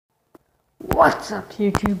What's up,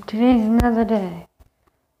 YouTube? Today's another day.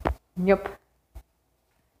 Yep.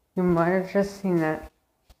 You might have just seen that.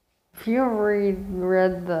 If you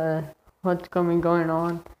read the what's going to be going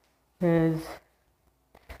on, is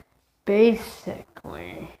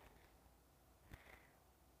basically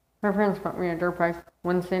my friends bought me a dirt bike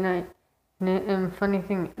Wednesday night. And funny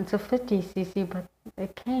thing, it's a 50cc, but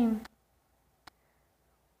it came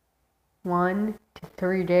 1 to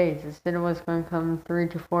 3 days. Instead it was going to come 3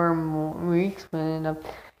 to 4 weeks, but it ended up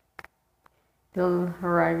still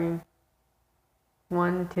arriving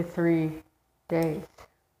 1 to 3 days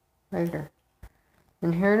later.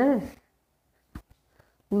 And here it is.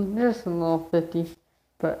 Just a little 50,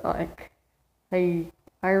 but like I've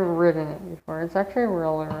ridden it before. It's actually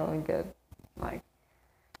really good. Like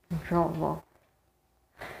controllable.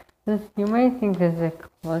 You might think this is a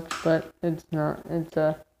clutch, but it's not. It's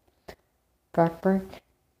a back brake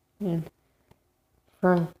and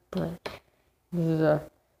front brake. This is a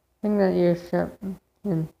thing that you set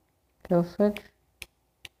in kill switch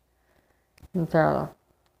and throttle.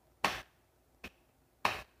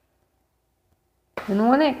 And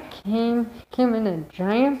when it came in a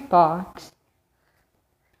giant box.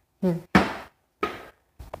 And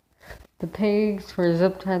the pegs were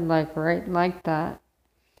zip tied right like that.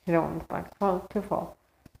 You don't want the back fall too full.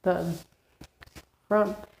 The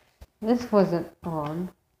front. This wasn't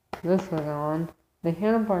on. This wasn't on. The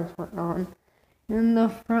handlebars weren't on. And the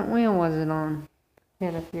front wheel wasn't on. It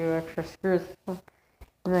had a few extra screws. And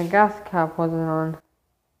the gas cap wasn't on.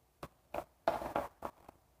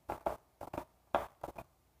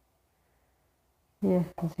 Yeah,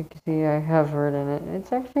 as you can see, I have ridden it.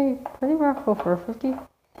 It's actually pretty powerful for a 50. It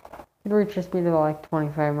reaches a speed of like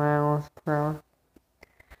 25 miles per hour.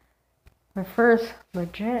 My first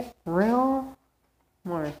legit real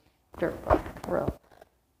dirt bike, real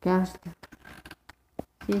gas.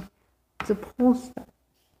 See, it's a pull start.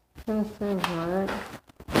 This is right.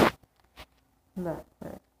 That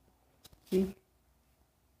right. See?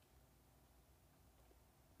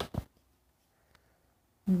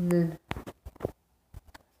 And then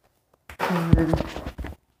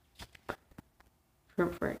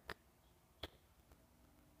front brake.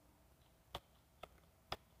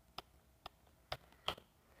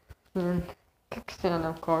 And kickstand,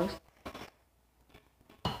 of course.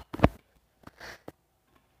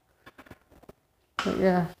 But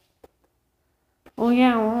yeah. Oh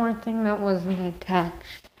yeah, one more thing that wasn't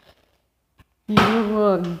attached.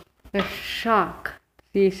 The shock.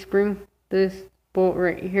 See, spring, this bolt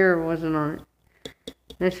right here wasn't on it.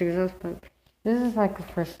 This exhaust pipe. This is like the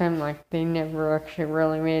first time like they never actually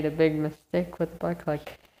really made a big mistake with the bike.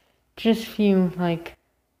 Like just few like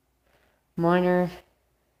minor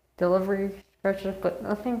delivery scratches, but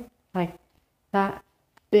nothing like that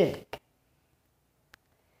big.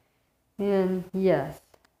 And yes,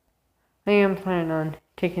 I am planning on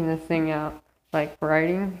taking this thing out, like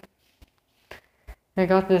riding. I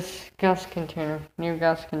got this gas container, new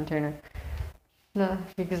gas container. No,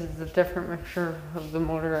 because it's a different mixture of the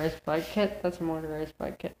motorized bike kit. That's a motorized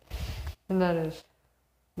bike kit. And that is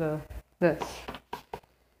this.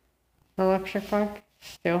 Electric bike,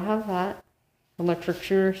 still have that. Electric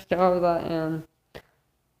shooter, still have that. And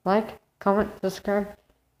like, comment, subscribe,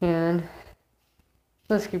 and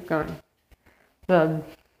let's keep going.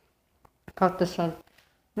 Got this on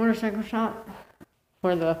Motorcycle Shop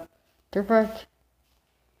for the dirt bike.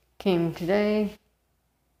 Came today.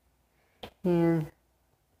 And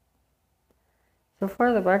so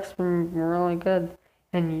far the bike's been really good.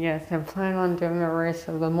 And yes, I'm planning on doing a race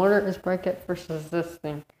of the motorized bike kit versus this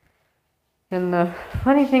thing. And the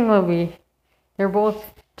funny thing will be, they're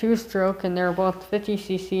both 2-stroke and they're both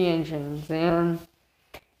 50cc engines.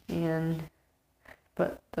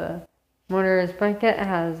 But the motorized bike kit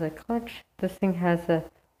has a clutch. This thing has a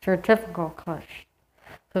certificate clutch.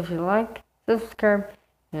 So if you like, subscribe,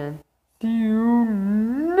 and see you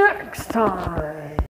next time.